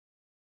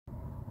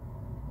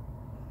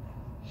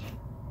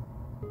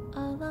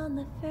all on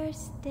the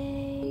first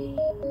day.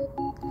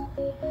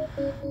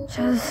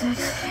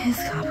 ch6 is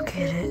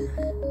complicated.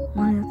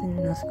 One nothing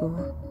in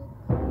school.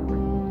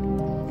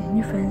 And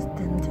your friends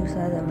stand on two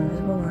sides of an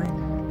invisible line,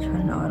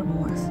 trying to autumn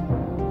west.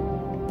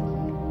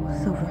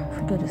 It's over.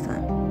 Forget this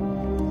time.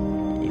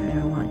 If you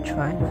ever want to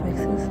try to fix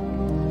this,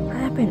 it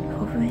happened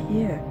over a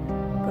year.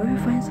 But we're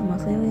finding some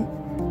months lately,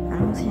 I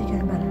don't see it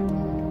getting better.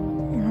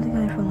 And I think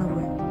I fell in love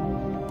with.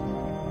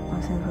 My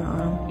sins for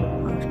autumn,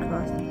 arms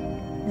crossed,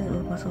 his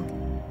little muscle.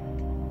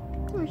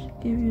 I should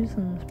give you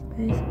some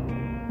space.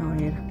 No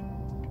need.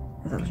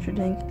 Is that what you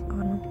think,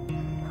 Autumn?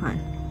 Fine.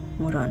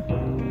 Well done.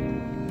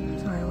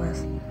 Sorry,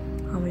 Wes.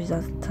 Autumn reaches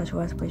out to touch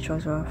Wes, but he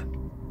shrugs her off.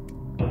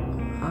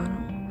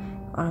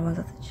 Autumn was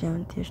at the gym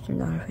and tears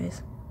streamed down her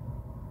face.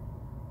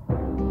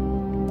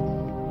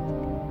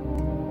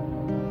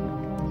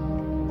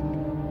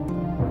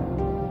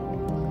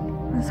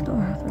 Let's go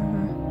after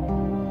her.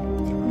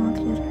 Keep them all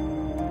together.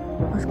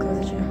 Wes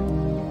glares at you.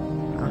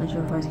 I'll need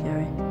your advice,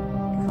 Gary.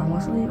 If I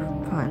want to leave,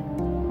 fine.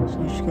 So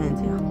you should get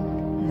into you.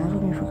 Now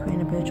look me for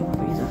creating a better job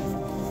for either.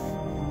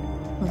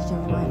 What's your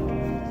mind?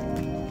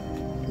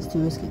 It's too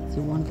risky. Do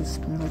you want to get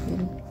suspended like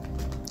Aiden?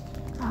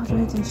 I'll do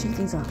anything to shake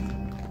things up.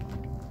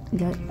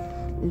 The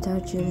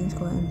entire cheerleading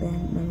squad and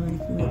band member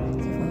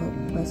agreement to follow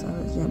Wes out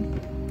of the gym.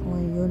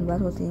 Only you and the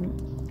basketball team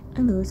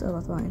and Lewis are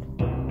left behind.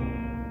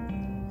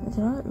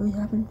 Did all that really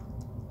happen?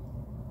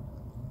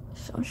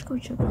 I'll just go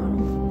check on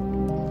him.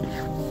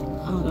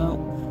 I'll go.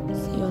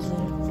 See you guys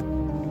later.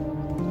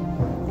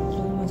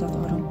 Julie after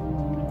Autumn.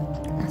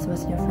 Ask the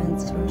rest of your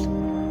friends first.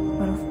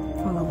 But I'll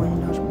follow when you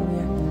know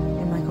Maria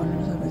and Michael on the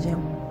other side of the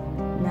gym.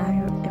 Now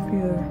if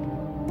you're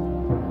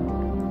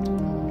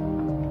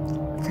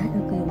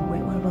technically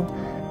with one of them,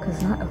 because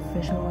it's not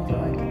official until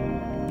like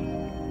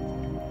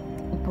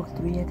book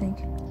 3, I think.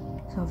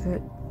 So if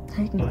you're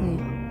technically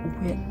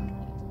with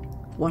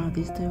one of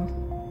these two,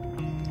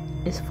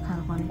 it's kind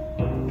of funny.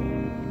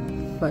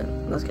 But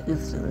let's get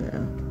this to the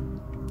end.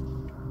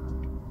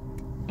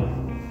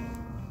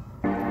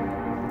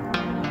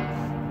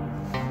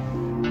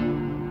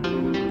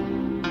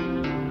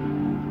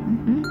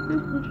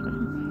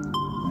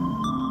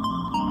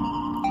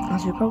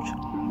 As you approach,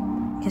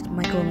 get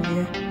Michael and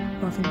Maria.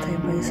 Nothing to take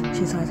place.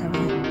 She sighs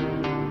heavily.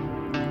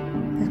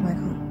 Yes,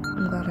 Michael.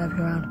 I'm glad to have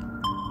you around.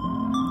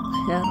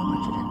 Yeah, I don't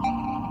want you to.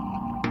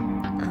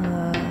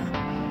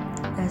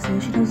 As soon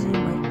as she does see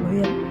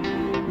Maria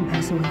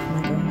passes away from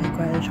Michael, he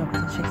quietly shrugs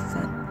and shakes his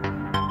head.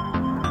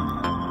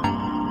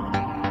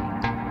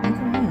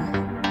 Michael and Maria,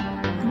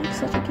 you make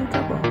such a cute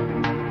couple. Michael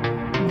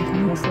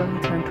and Maria slowly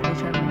turn toward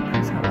each other and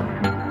cries out loud.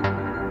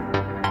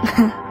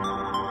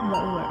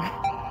 What we were.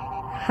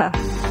 Ha.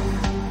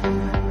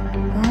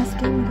 Last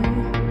game day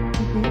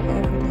will be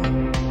every day.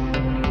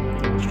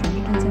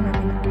 Stranger things have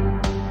happened.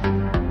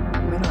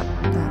 We're not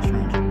that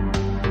strange.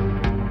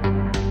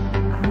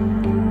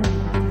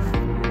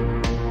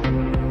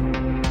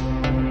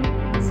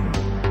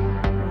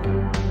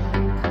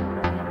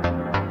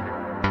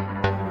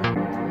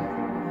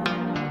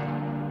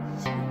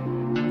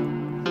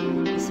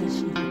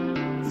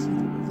 She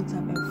looks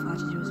up and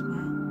flashes you a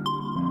smile.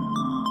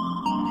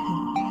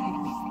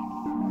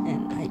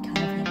 And I kind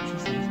of hear what she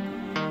says.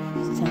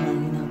 She's telling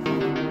you now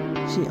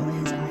she only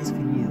has eyes for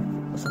you,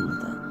 or something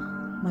like that.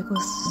 Michael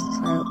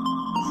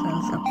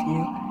silence up to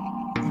you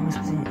and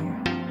whispers in your ear.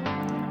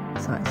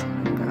 Besides,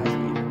 I've got eyes for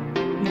you.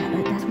 Yeah,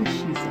 that's what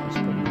she says,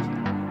 pretty much.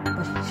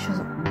 But she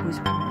doesn't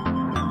whisper it in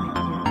my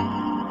ear.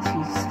 She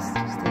just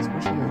stays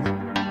where she is.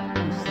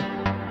 And just like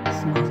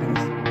smiles at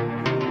us.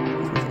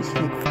 She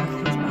like flashes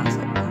her smile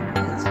like whatever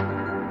it is.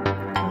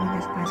 Only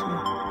has eyes for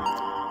you.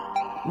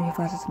 Maybe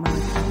flashes a smile at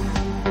you.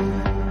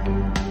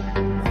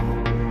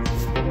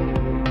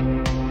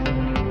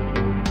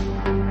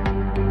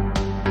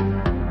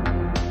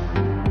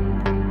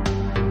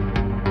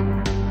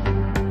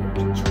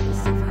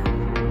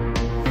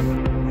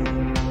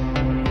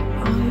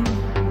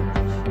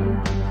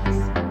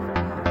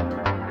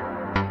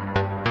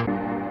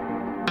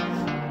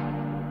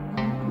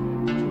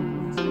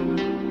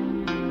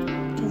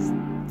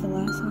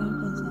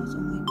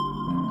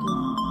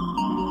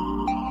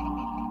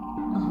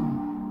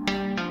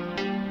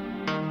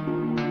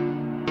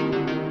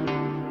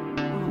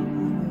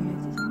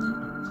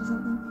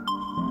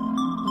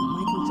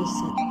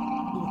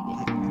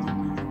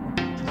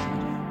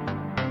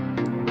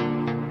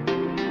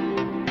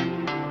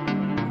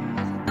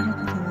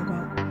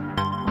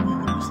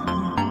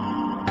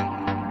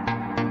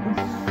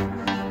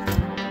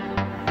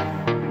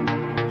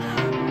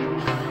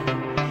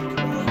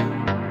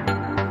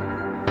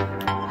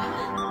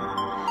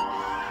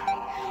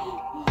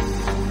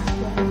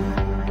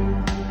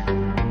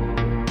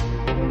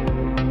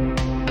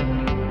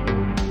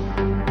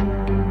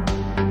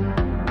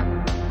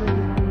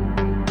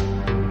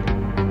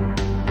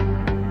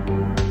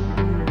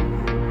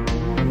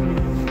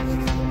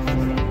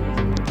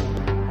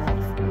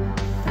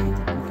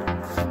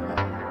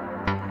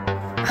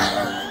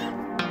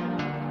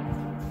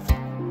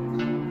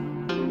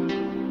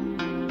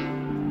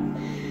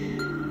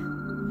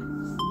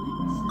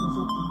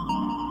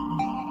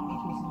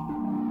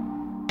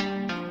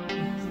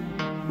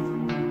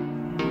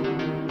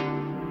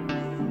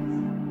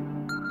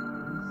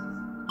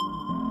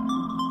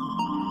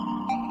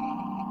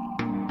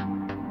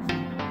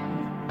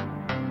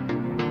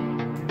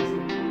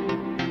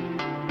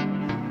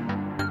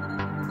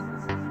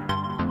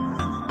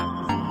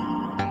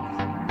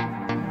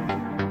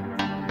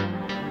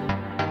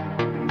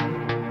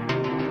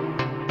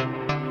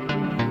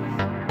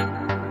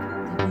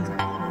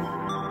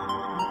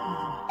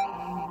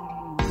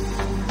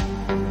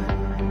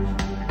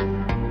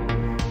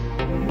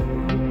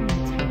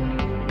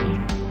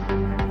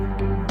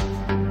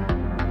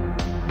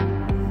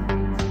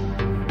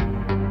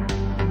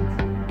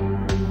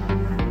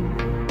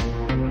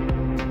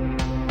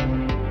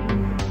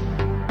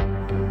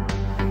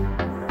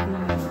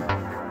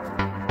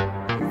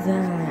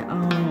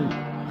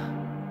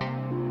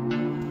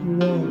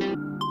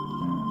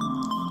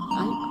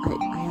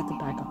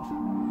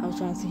 was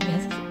trying to see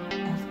has this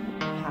ever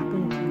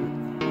happened to you?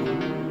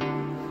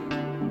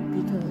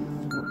 Because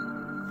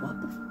what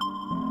the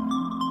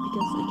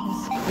because I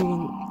guess I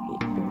mean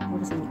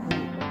what is it over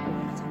time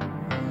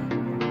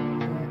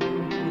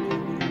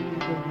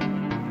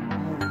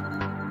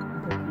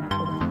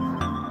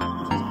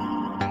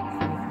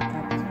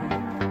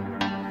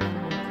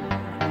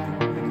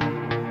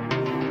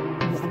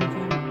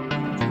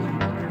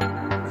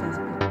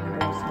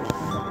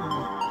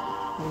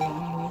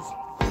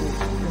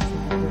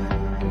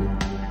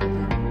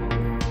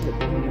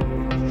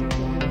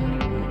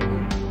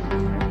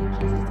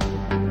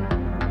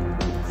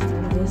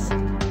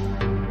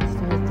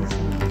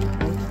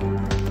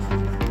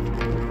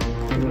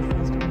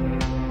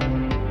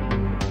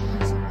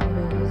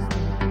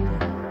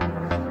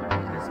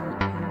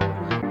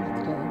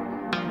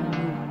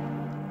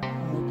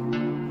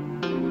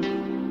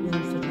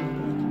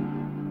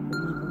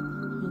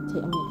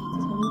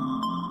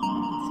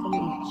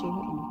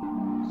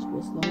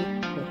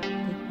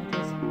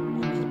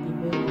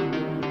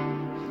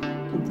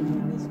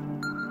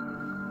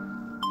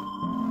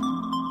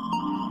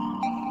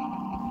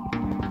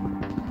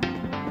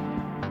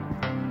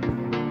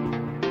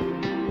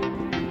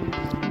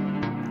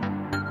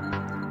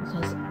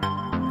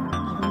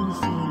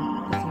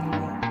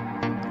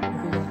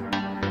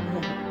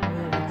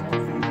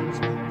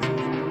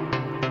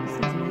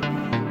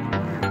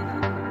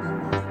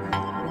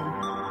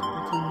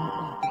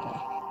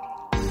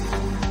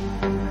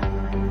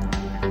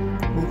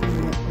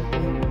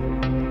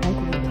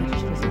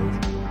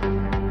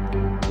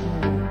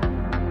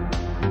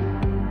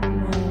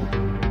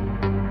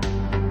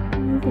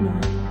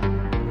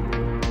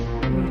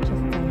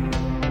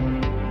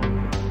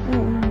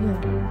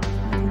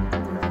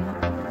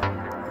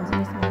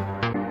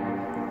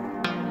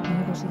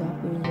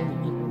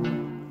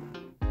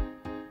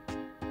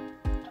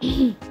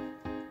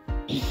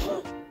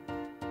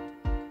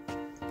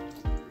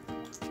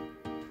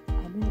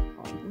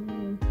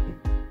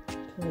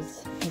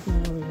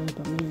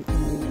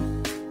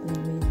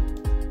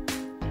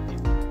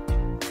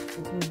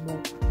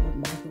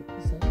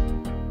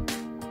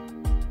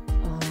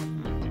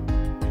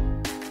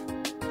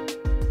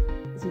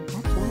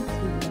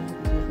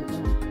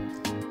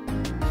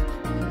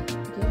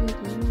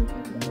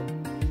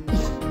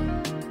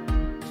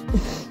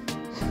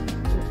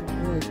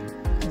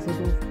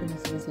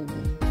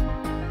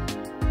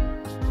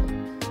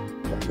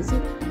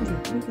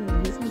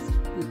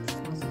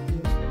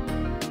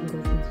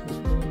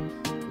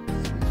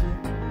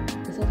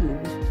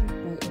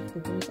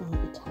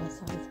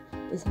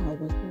is how it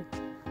was built.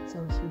 So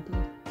he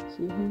did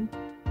hear him,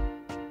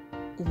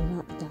 and they're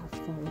not that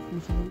far away from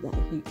each other that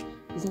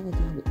he's not like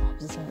on the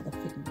opposite side of the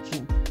freaking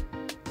gym.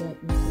 But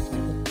it's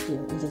like a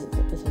deal. It's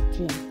a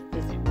gym.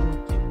 It's not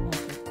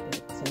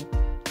like so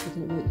he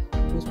didn't really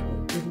whisper.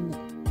 He didn't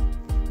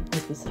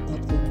whisper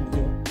that thing in the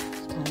ear.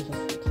 He kind of just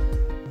like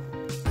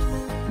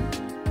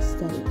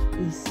steady.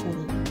 He's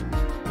steady.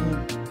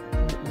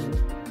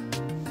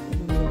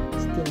 And then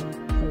still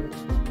heard.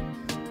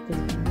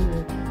 Because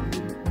remember,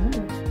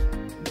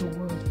 the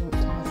words weren't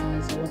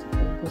taciturn, so it wasn't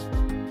very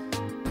whisper.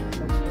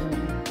 So and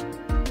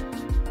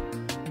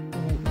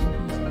like moving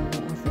to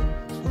nothing,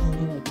 and then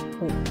you're like,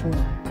 wait, hold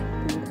on.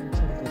 Then you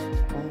come to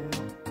like,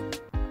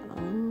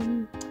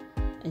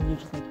 and you're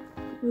just like,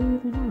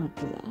 moving on,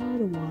 because I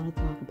don't want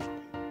to talk about it.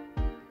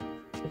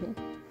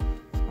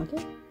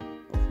 Okay?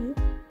 Okay?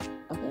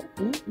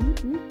 Both of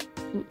you? Okay?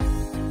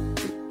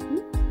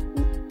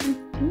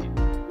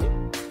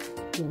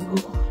 Yeah,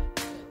 move on.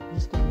 We're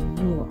just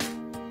gonna move on.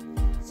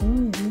 So yeah,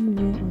 I'm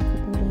gonna get on top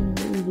of that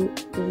and what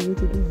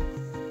you do.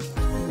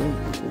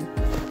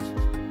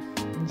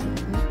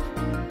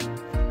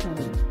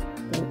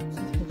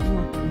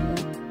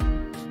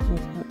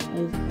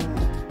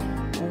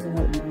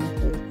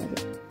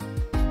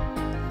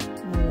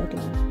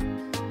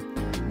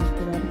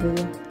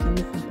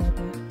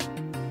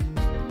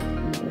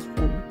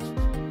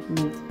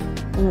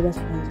 My best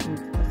friends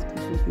moved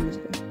a few years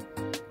ago.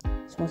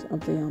 So I was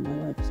updating on my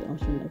life, so I'm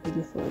shooting a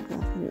video for it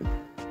back here.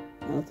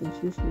 I don't think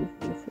she was shooting a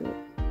video for it.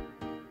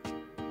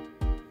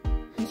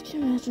 I just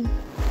can't imagine.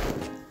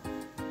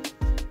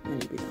 I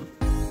need to be done.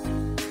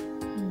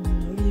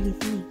 What are you gonna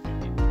find?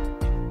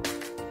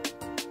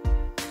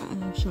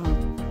 I shot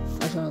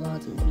a lot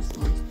of things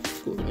on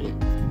school already.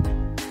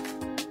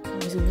 I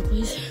was in your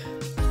place.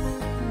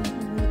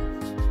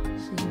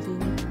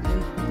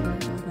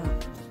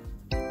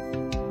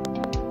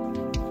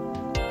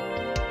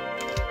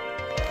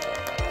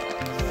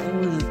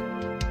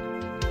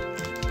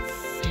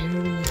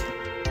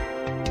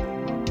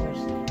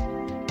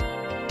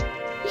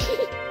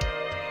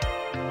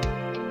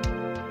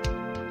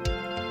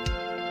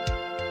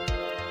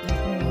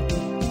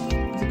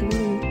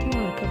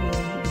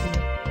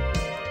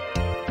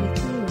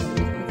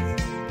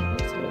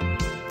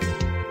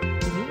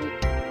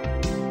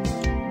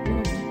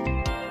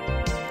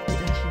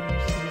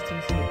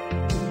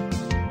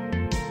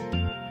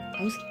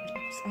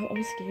 I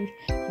was scared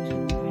he was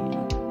going to bring it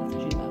up after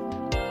she left.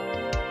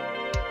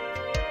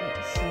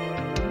 So,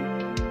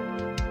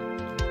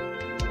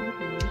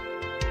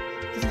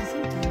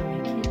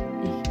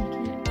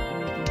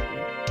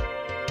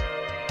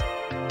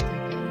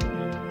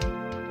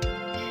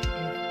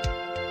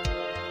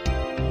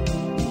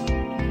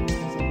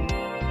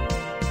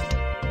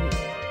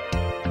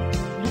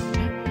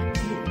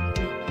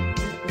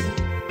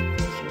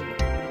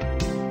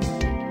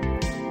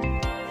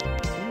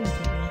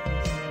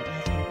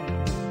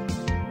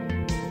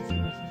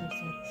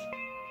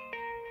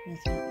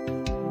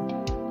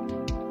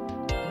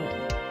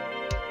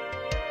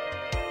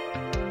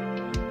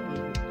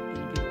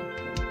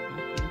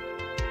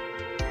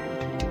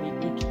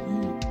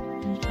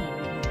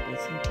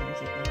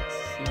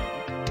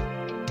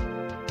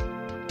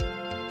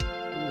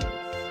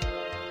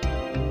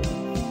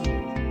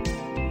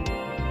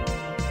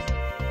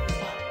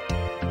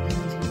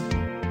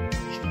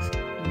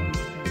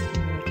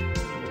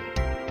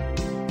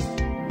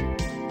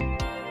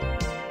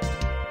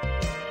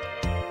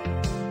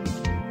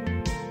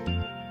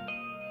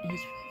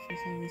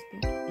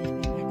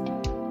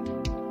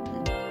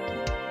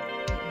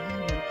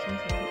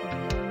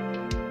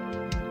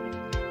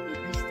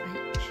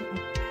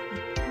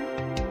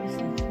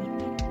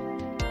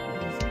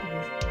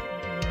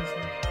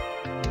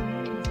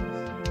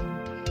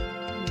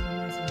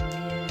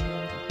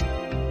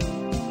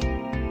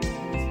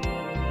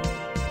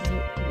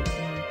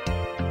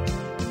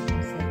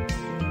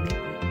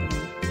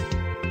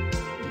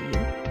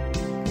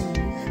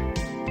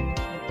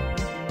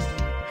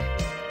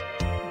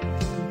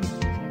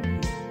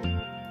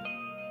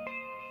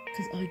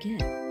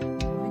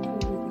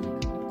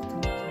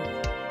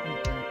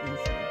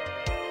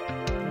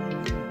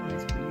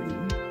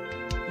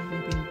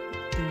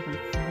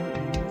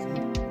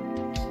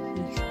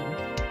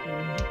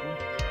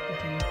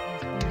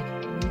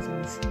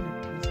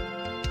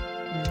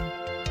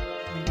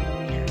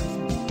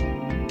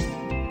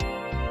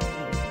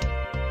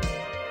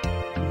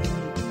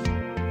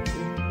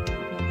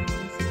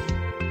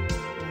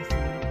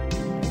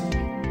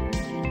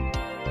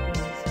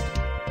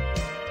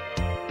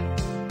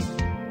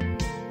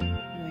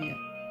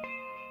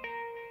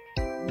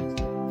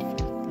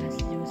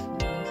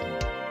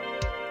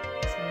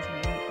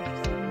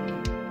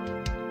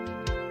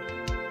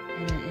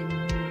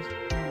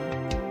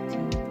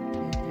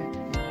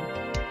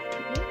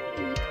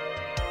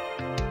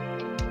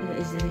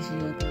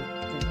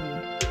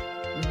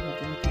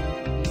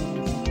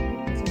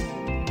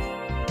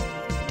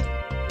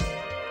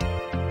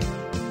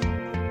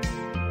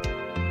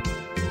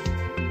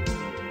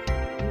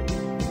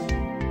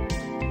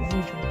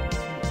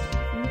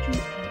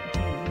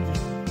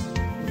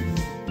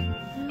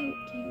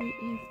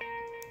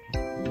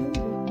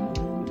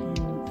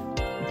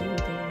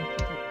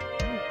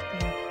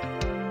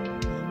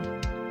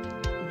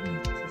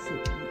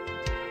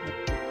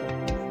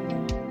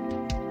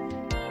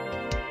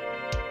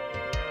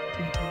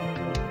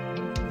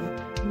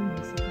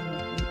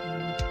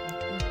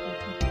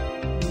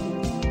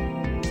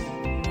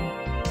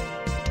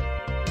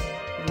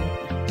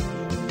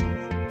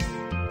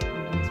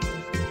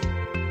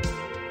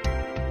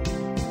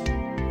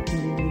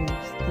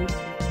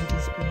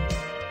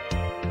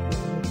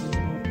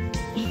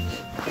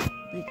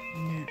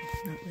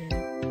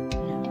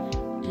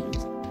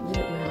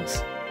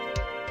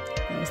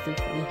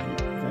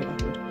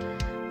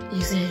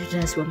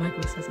 That's what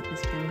Michael says at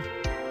this camera.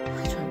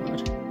 I try hard.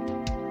 So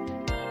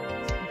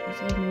he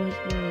told me what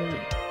you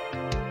were.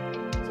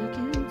 So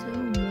can you tell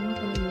more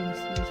about your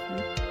mysterious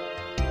friend?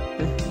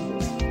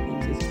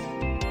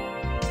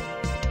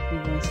 We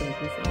want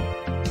something from.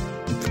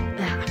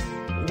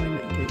 Why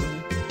not good to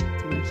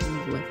actually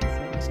move away from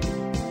high school?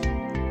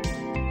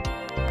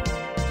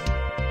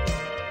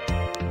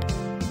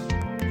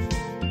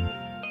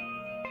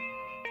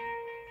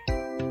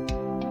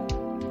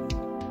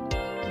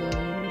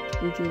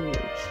 Would you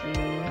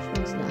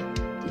what's that?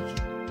 Did you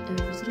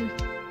ever visit her?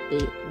 The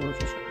World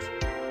Restaurant.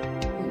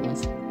 It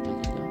was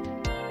months ago.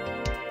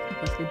 I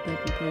possibly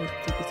begged my parents to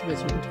take us to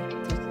visit her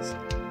in Texas.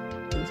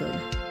 And so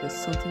there's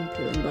something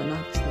appealing but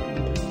not the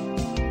wonder.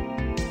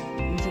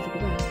 Would you go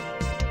back?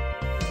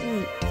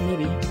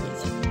 Maybe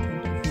it's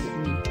trying to visit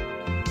me.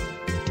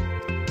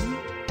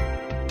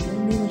 Well,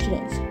 maybe she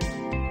does.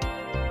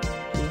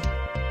 Yeah.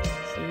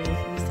 So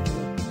let's take a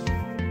look.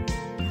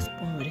 That's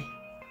already.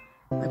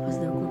 I press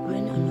the record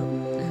button and no.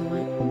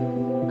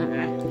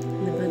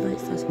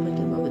 Starts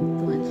making about with the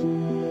lens.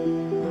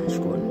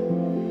 Scrolling.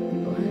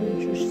 Go ahead and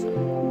introduce yourself.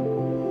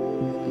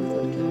 Look at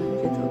the camera. You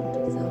can talk to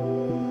yourself.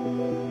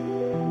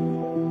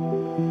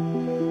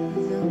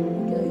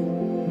 Okay.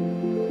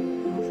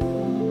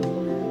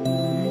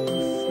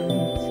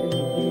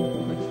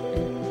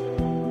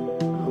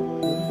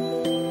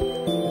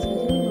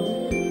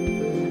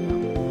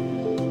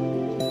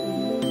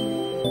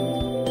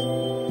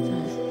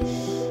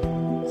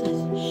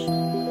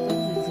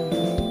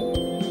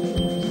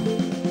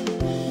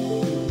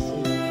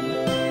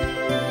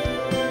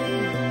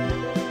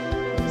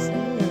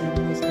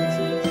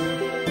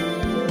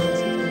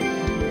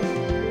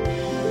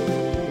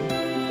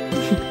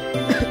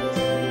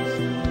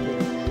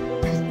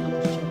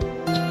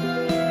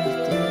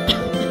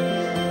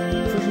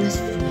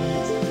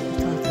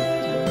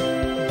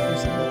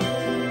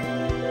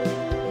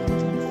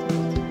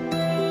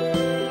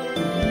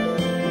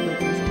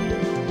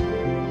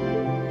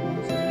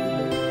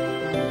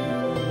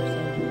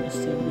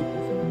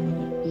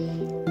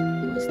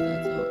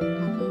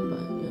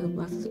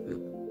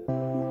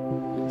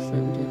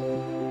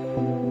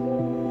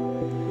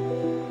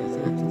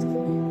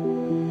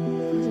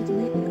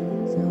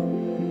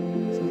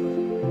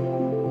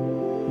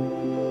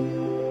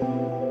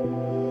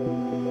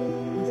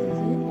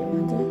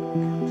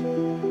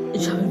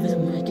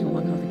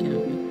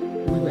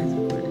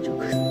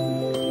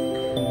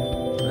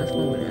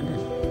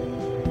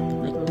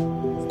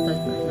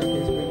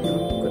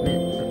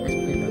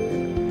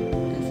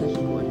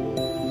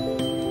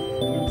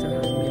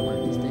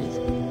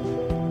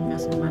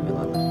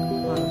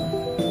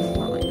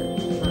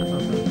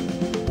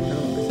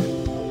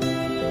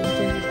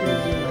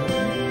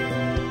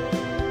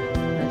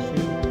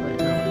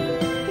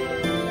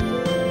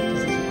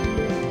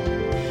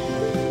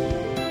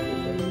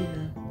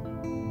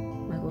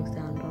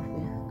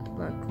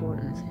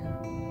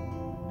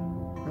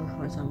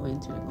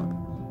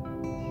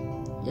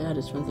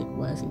 his friends like,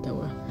 why isn't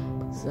Delaware?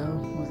 But Zell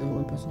was the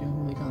only person who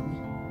really got me.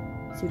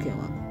 So you came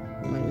on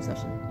in my new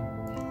session.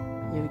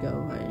 Here we go,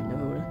 I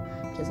never would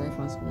have guessed I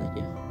found something like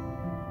you.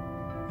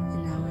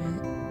 And now we're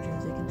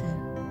dreams are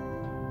content.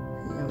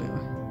 Yeah, we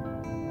are.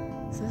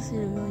 So let's see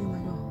the real you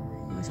might know.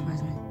 You might surprise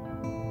me.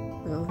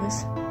 With all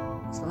this,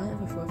 it's all I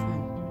ever for a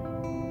friend.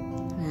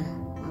 Yeah,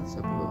 I'll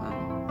show people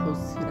I'm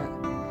close to that.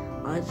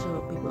 I like to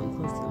show people I'm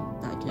close to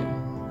that I care.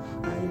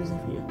 I have a reason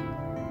for you.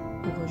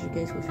 I close your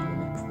gates with you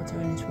before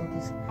turning his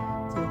focus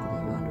to look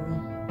around the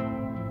room.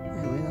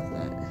 And right after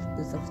that,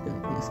 this stuff's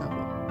gonna clean itself up.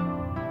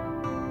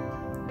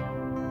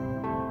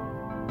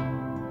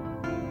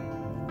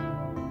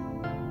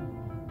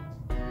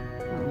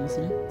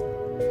 Listening?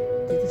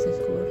 Take the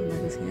surgical weapon out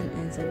of his hand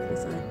and set it to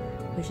the side.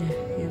 Push your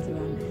hands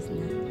around his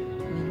neck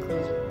and then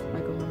close.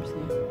 Michael warms to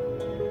you.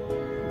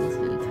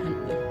 Listen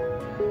intently.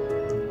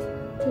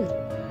 Good.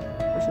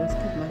 Push your lips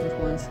to Michael's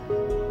once.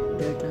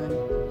 They're done.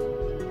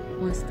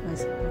 Once,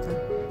 twice, okay.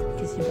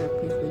 Kiss your back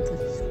briefly and touch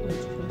his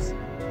forehead close.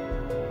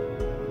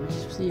 When he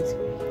proceeds,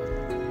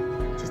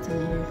 just tell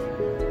you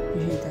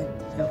hear that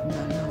yell from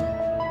down now.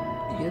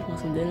 You guys want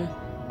some dinner?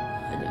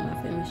 I did my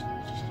favorites.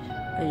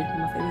 I did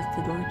my favorites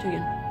to door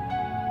chicken.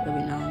 It'll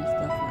be now and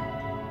stuff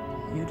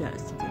fun. Your dad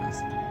is something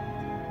else.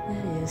 Yeah,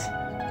 he is.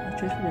 Got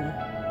choice for dinner.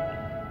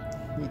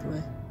 Either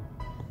way.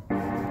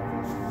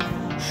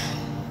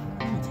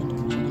 I'm tender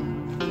for chicken.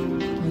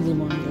 Wednesday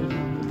morning, though.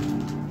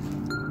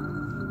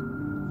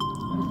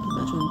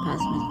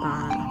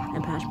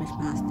 And pass makes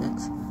my ass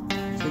decks.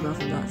 So he's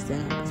often got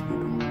standing up his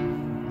people.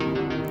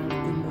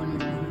 Good morning,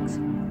 mechanics.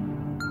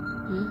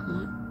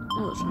 What?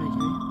 Oh, it's right,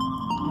 Gary.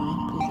 Good morning,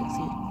 please take a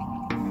seat.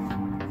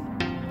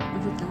 I'm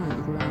just down and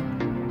look around.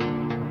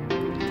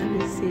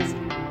 Everybody sees in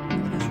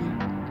the classroom.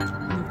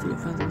 Look to your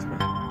friends and whisper.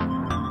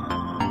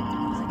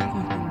 It's like I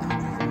can't bring down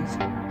these days.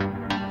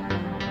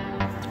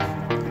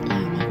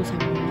 Yeah, Michael's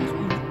having a nice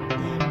week.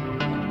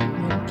 And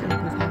more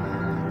getting with him on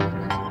the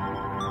rest.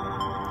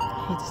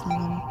 I hate this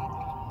name.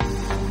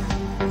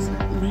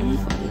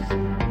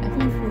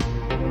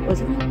 Was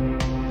it me?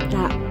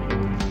 Yeah.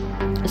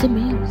 Is it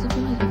me? Does it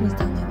feel like everyone's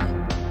down that way?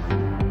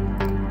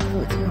 I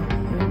feel it too.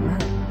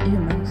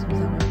 Even Madison was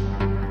that way.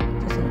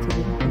 Just like two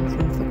different things in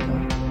flip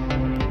phone.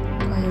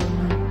 Quiet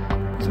everyone.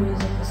 This way is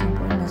like some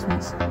important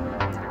investments.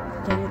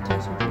 David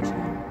tells you what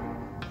you're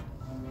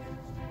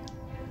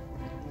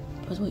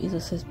Possible Isa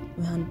sits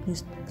behind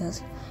Blue's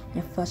desk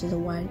and flashes a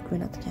wide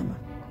grin at the camera.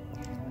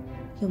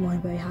 Good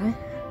morning, very high.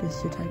 This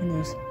is your Tiger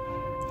News.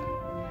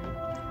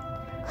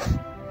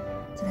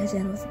 Today's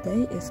animal of the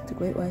day is the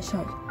great white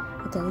shark,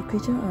 a deadly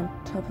creature on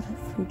top of the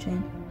food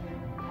chain.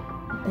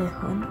 They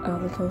hunt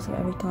out the coast of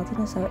every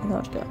continent south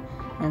Antarctica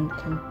and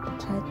can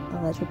detect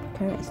alleged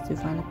predators to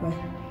find a prey.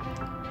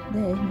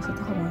 They must have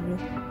the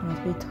harmonious and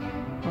must be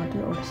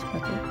haunted or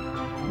suspected.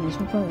 The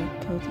usual brother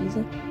kills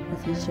Isa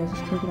as he shares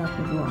his cooking up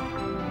as well.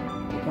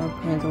 The guard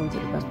plans over to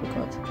the basketball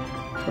court,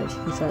 which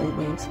he slightly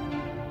waves.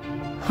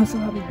 I'm so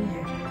happy to be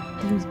here.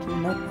 The team is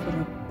gearing up for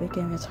the big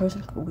game against Hers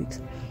in a couple weeks.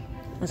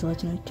 As a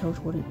legendary coach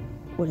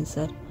Wooden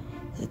said,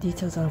 the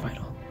details are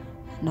vital.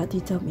 And that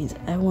detail means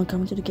everyone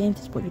coming to the game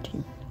to support your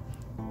team.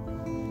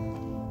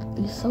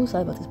 He's so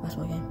excited about this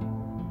basketball game.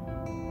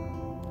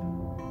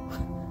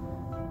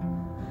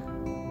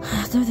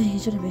 It's everything he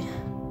shouldn't be.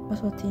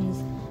 Basketball team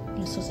is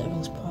going to solve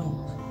everyone's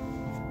problems.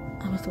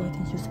 I miss the way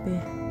things used to be.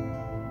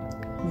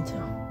 Me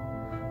too.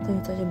 Then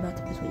we touching back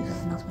to baseball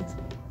users' announcements.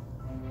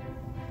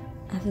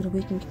 After the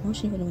weekend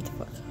promotion event with the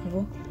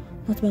carnival,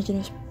 not to mention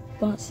the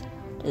response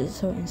to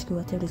certain school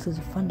activities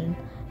losing funding,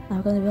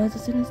 I'm going to realize the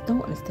students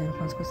don't understand the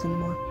consequences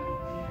anymore.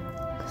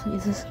 So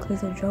Jesus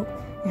clears their joke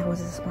and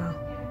forces a smile.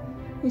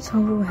 Each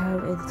homeroom will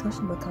have a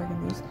discussion about Tiger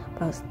News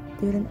about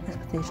student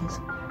expectations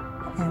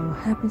and what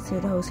happens to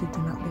those who do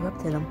not live up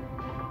to them.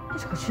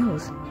 It's Coach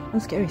shows. I'm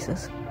scary,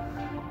 sis.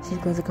 She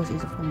glares at Coach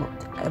Isa for a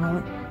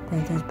moment,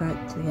 then turns back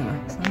to the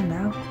camera. Starting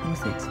now, number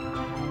 6.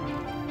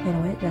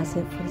 Anyway, that's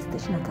it for this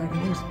edition of Tiger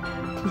News.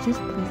 Teachers,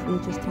 please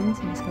lead your students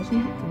in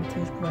discussion with the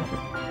materials provided.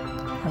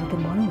 Have a good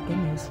morning with good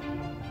news.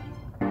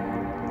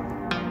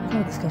 What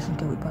kind of discussion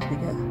could we possibly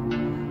get?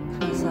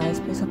 From the side,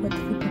 space up at the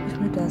few papers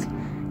from the desk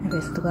and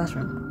faces the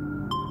classroom.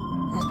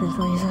 As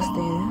Principal Isa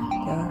stated,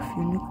 there are a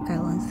few new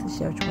guidelines to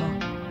share as well.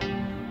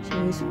 She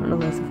reads from the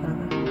list in front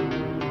of her.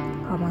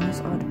 Harmonics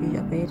ought to be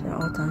obeyed at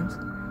all times.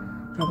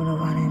 Dropping no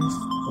run-ins,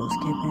 no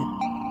escaping.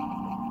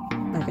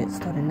 Okay,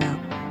 starting now.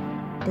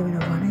 Doing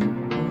no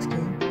running, no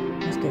escaping.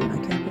 No escaping on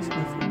campus, no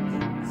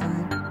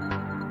sign.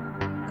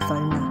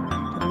 Starting now.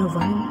 No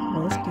running, no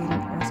skating,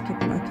 or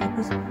skipping on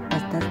campus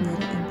as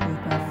designated and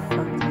approved by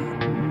faculty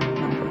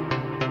member.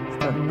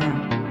 Starting now.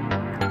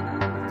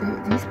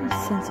 These make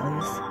sense, at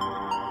least.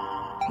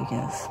 I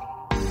guess.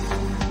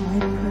 Only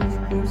approved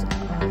groups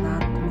are allowed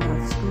to meet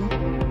after school.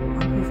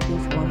 Unapproved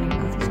groups wandering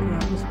after school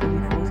hours will be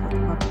forced off the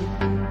property.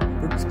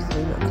 Groups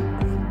considered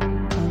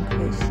time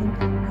creation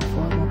and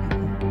 4 more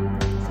people.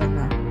 Starting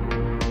now.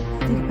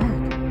 Take it back.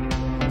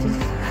 Just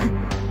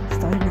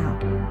starting now.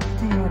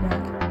 Take it all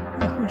back.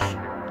 Yeah, hush.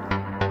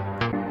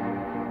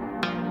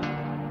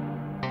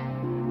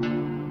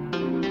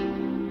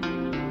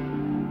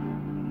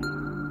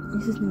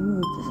 This is new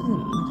move. This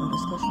isn't mental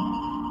discussion.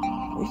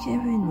 We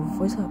can't even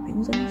voice our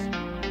opinions on this.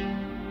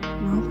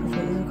 No,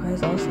 perfect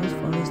requires all students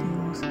follow these new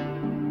rules.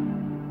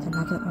 To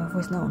not get our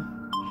voice known.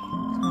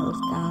 Someone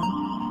looks down,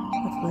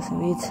 what the listen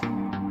reads.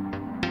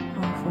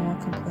 For more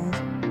complaints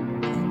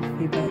and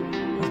feedback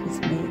must be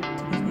submitted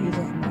to the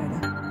user and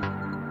writer.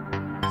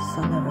 So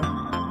never.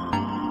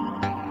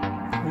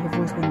 Your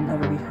voice will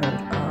never be heard.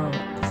 Oh,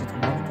 this is the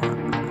right down.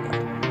 Oh my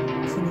god.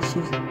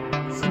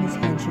 Cindy's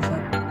hand shoots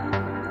up.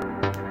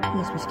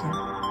 Yes, Miss Kim.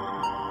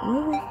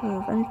 Whoever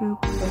for any group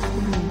that's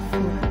being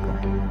 4 people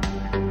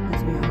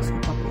needs to be also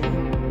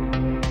populated.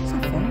 It's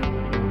not fair.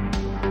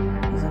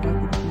 Because I've got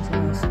people from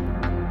somewhere else.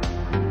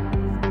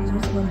 There's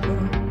also going to go.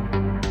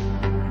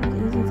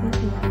 It's easy to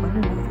do fun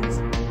and all this.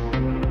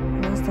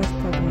 The rest starts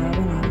talking loud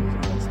and loud.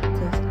 So let's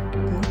take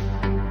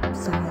deep,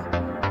 silent,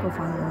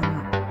 profoundly yelling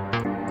out.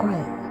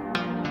 Quiet.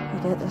 I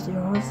get that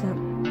you're all set.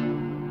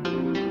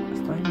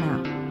 Starting now.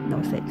 No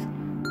mistakes.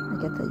 I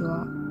get that you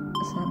are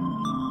set,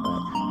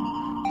 but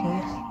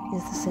there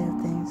is the same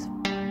things.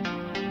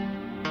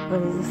 But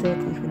it is the same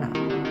things for now.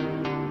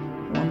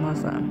 One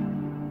last time.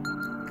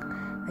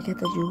 I get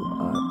that you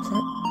are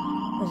upset,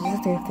 but it is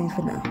the same things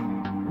for now.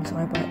 I'm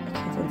sorry, but I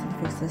can't do anything to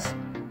fix this.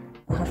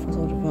 The hush was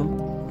over the room.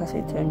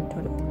 Leslie turned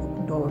toward the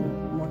open door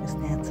where Morgan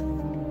stands.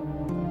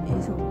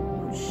 Hazel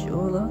would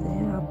sure love to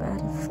hear how bad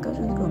the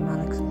discussions go,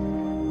 Alex.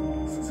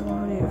 Since I'm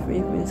already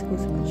afraid for the school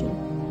suspension,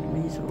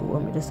 maybe you will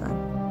want me this time.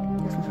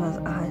 Yes, Miss Miles'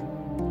 eye.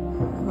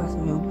 Across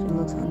the room, she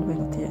looks and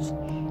brings tears.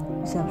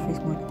 You see her face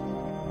more.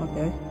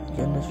 Okay,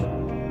 goodness. You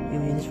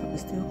read this from the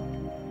still.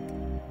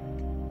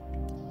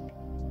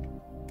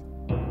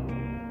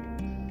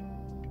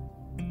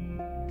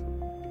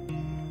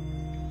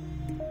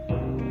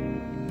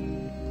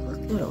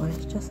 Let's do it away,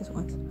 just this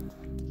once.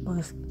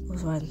 Morgan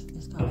was right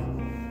and stuff.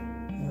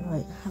 You're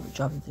right, I have a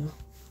job to do.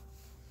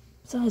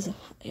 Besides, I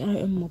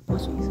gotta earn more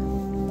points with you.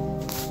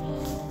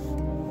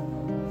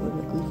 With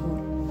a gleeful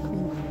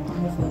grin on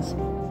her face,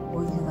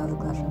 walking out of the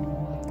classroom.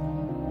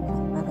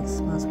 Alex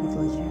smiles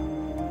weakly at you.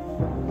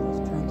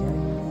 She's trying to carry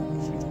you and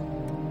appreciate it.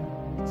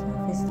 So her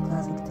faces the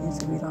class and continues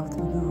to read off the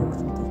new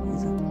rules with the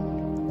reason.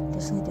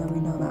 Additionally, they'll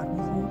read out loud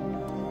music,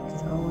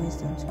 because they're always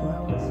during school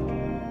hours.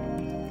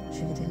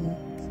 She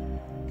continues.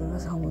 The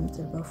rest of homeroom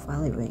until the bell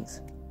finally rings.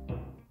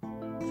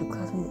 Your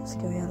classmate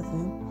scurry out of the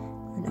room,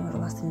 and never the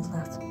last students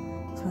left.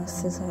 Trying to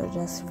sit at her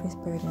desk, face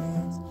buried in her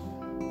hands.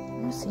 I've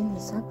never seen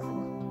this side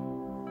before.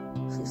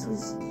 She's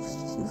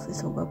usually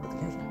so well put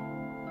together.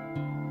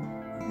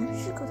 Maybe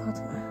you should go talk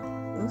to her.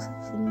 It looks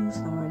like she needs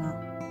to know right now.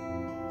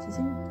 She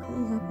seemed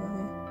pretty happy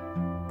earlier.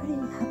 Pretty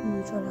happy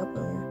you tried to help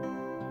earlier.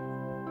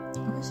 I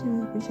bet she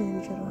really appreciated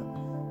you tried to help.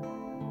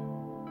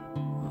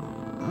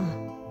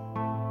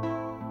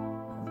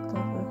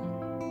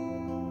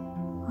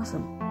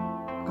 Awesome. I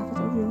could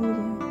talk to you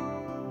later.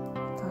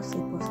 Darcy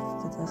was at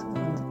the desk in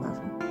front of the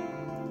classroom.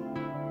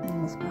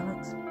 Miss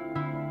Alex.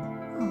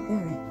 Oh,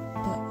 Gary.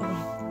 Yeah,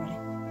 everything's ready.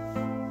 I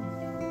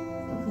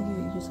don't think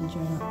you just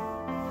enjoy that.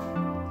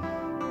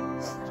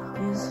 Is that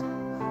obvious?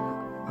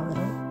 A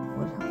little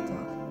would help the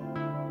dog.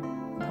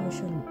 I probably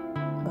shouldn't,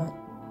 but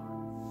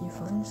you're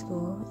fully in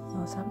school, you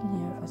know what's happening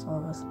here affects all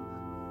of us.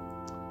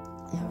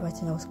 You have a right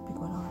to know what's going to be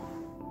going on.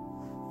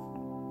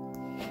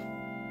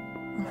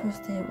 On the first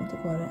day, I went to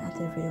Guarda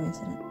after the video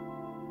incident.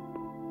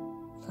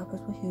 I got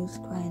Principal Hughes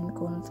crying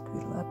going into the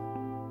computer lab.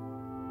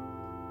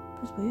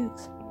 Principal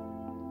Hughes,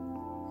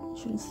 you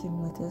shouldn't see me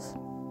like this. Do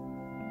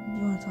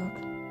you want to talk?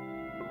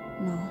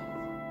 No.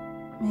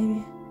 Maybe.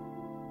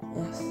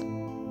 Yes.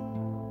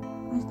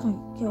 I just don't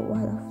get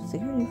why the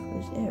security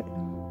footage aired.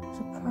 It's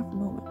a private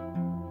moment.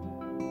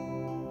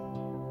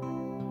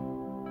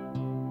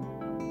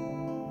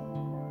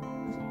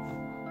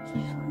 So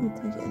here's what you're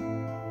thinking.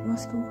 You want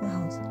school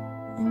grounds,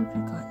 and we're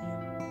gonna got you.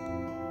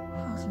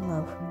 I was in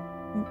love.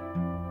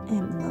 I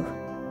am in love.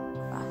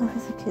 I don't know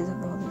if the kids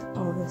have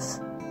all this.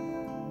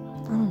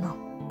 I don't know,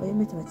 but you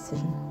made the right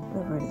decision,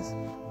 whatever it is.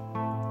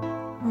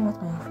 I'm back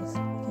to my office. I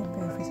can't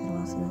bear facing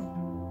anyone else today.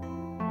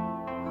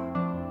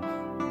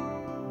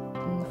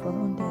 And the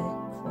following day,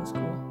 before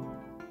school,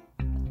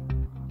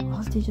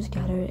 all the teachers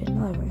gathered in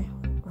the library.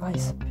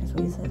 Vice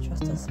Principal Lisa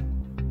addressed us.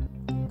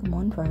 Good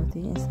morning,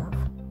 faculty and staff.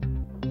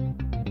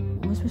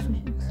 Where's Principal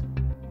Hughes?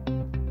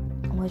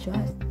 Why'd you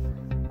ask?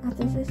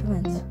 After today's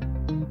events,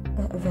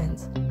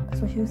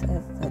 Principal Hughes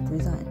has decided to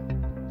resign.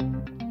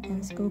 And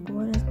the school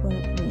board has brought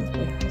up meetings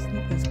by his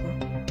new principal.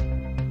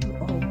 You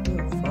all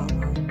will fall in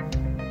line.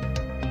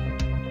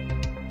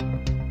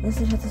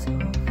 Yesterday at the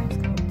school, I was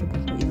going to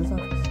Principal Eagle's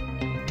office.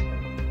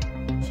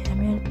 She handed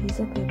me a piece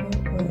of paper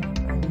with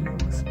our new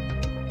rules.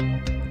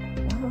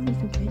 Why are these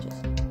new pages?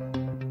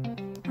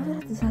 After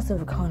that disaster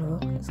of a carnival,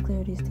 it's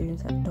clear these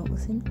students that don't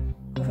listen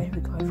are ready to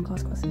regard for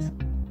consequences.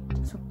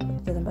 Just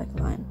get them back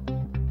in line.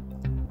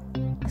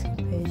 I skipped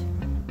the page.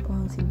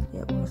 Bowling seems to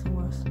get worse and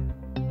worse.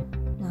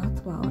 Now,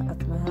 tomorrow,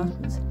 after my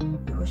announcements,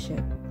 we will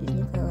share these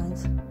new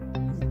guidelines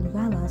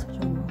for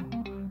your rule.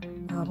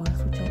 Now, I want to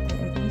switch out that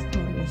everything is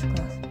known in each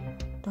class.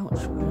 Don't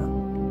screw it up.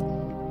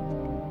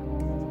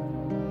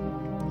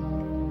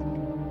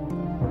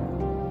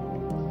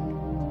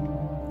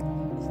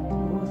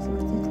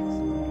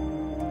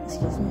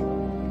 Excuse me?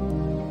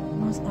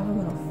 No one's ever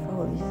gonna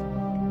follow these.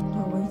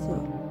 No way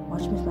to.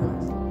 Watch Miss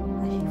Balance.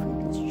 I hate for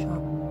this job.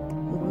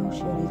 We will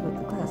share these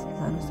with the class, as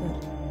I understood.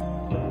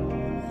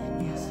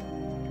 Yes.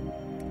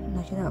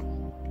 Knock it out.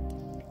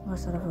 I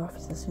was out of her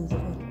office as soon as I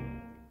could.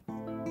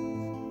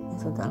 And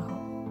so down the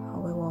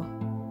hallway wall.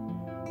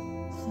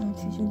 Some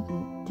teacher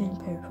didn't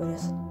pay for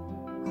this. I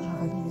don't know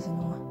if I can do this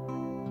anymore.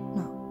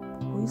 No.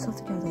 Pull yourself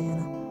together,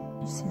 Diana.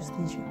 You seriously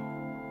need you.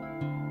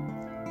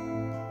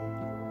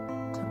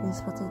 Did I be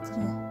spotted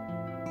today?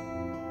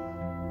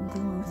 I'm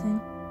thinking one thing.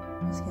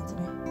 It's scared to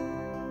me.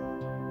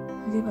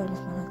 Forget about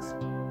Miss Maddox.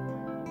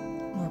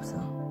 Yep, so.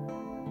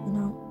 You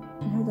know,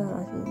 I heard that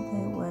last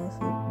day where I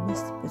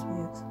missed Miss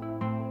Williams. I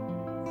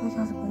think I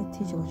was about to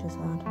teach you what just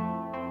found.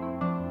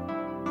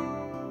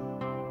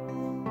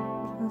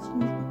 That's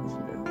me,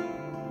 pushing through.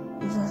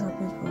 He's also a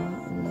principal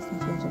and lets me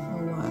change it for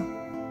a while.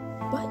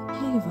 But I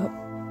can't give up. I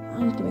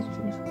need to make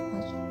sure this was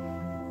patch.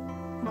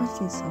 I'm about to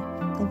say so.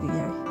 Thank you,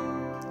 Gary. I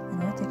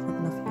know I've taken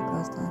up enough of your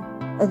class time.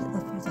 Enough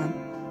of your time.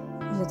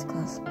 You get to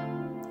class.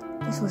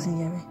 Just listen,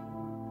 Gary.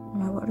 No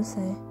matter what I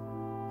say,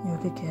 you're a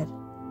good kid.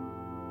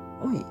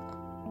 Wait,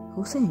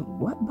 who's saying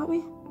what about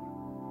me?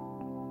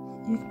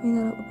 You can bring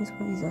that up with Miss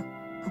Lisa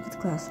and get to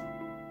class.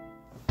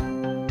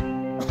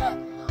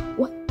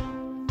 What?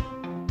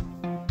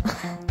 I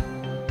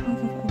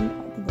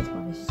think that's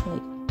why she's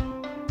like,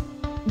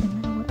 no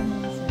matter what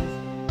anyone says,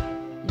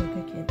 you're a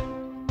good kid.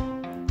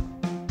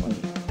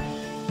 Wait,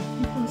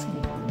 people are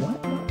saying what?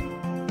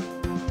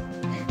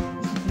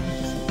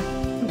 Just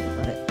think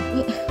about it.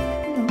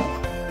 No,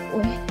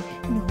 wait,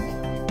 no.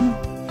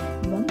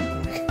 Run back.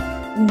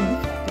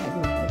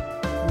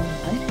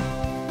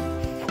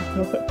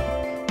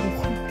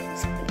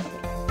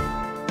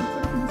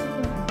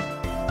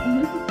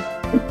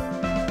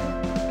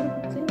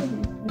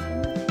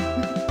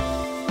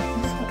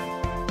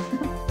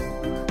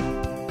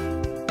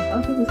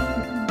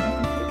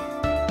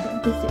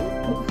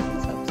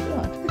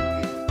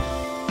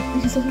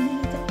 Excuse me?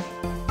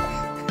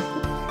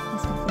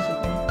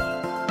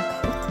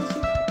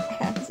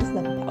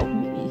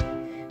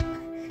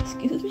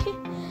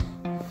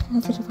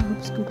 That's such a fun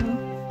up school girl.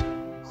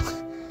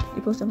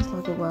 You post almost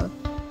like a while.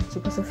 She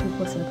puts a few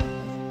posts in the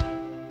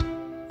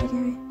backpack. Hey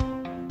Gary.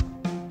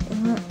 You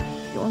know what?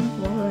 You want to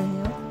water right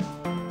here?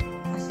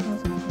 I still have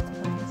something to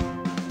practice.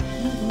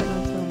 I'm not going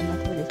on to an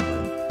activities for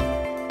you.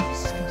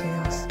 It's just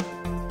chaos.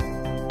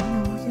 No,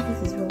 I can't think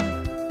this is real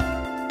life.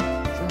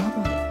 So how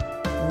about it?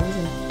 No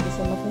reason. You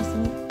said my place to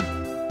me?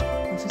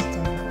 I'm just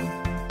telling you.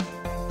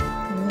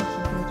 I'm really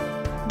cute.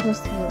 I'm close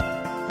to you. I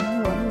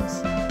know what it is.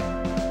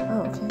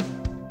 Oh, okay.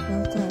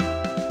 Another time.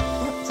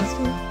 Yep, sounds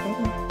good.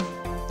 Okay.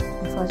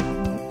 If I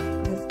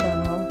just heads down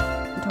the hall, we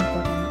talk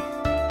about it.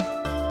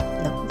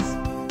 That was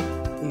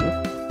weird.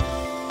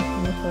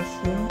 And the first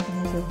year, and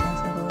here's your class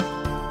level.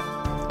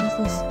 What's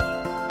this?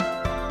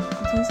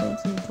 I'm telling you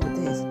something for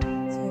days.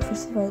 So I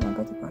first invited my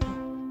birthday party.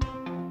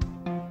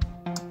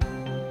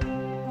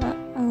 I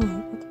don't know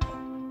what the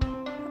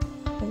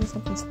I guess I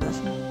can splash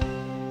me.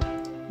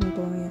 I'm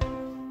blowing it.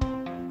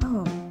 Oh, I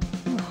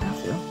don't have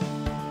to. I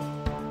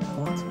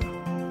want to.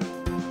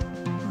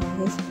 I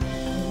guess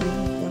I'm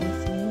really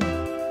jealous of you.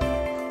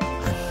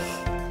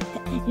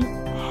 You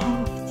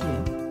have to,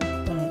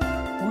 but I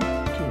want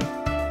to.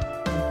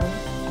 I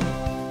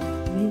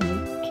really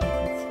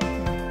can't.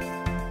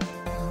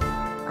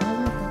 I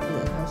don't like that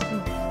at high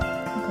school.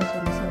 I'm close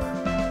with myself.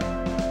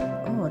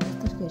 Oh, that's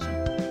dedication.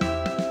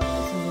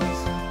 Somebody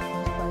else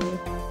goes by you,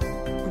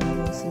 and you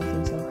really see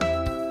himself.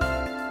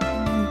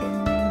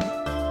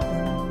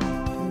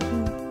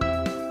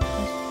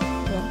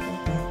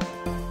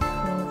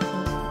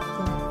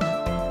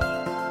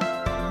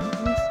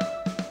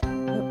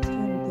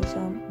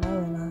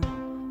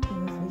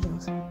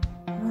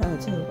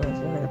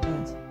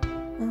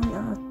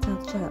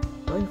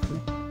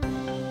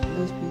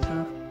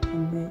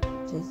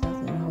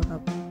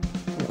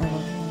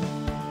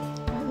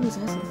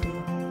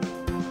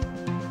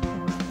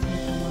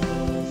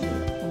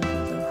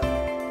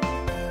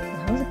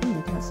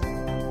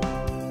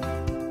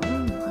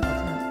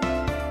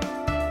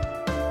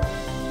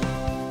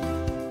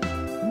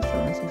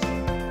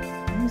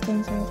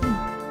 Things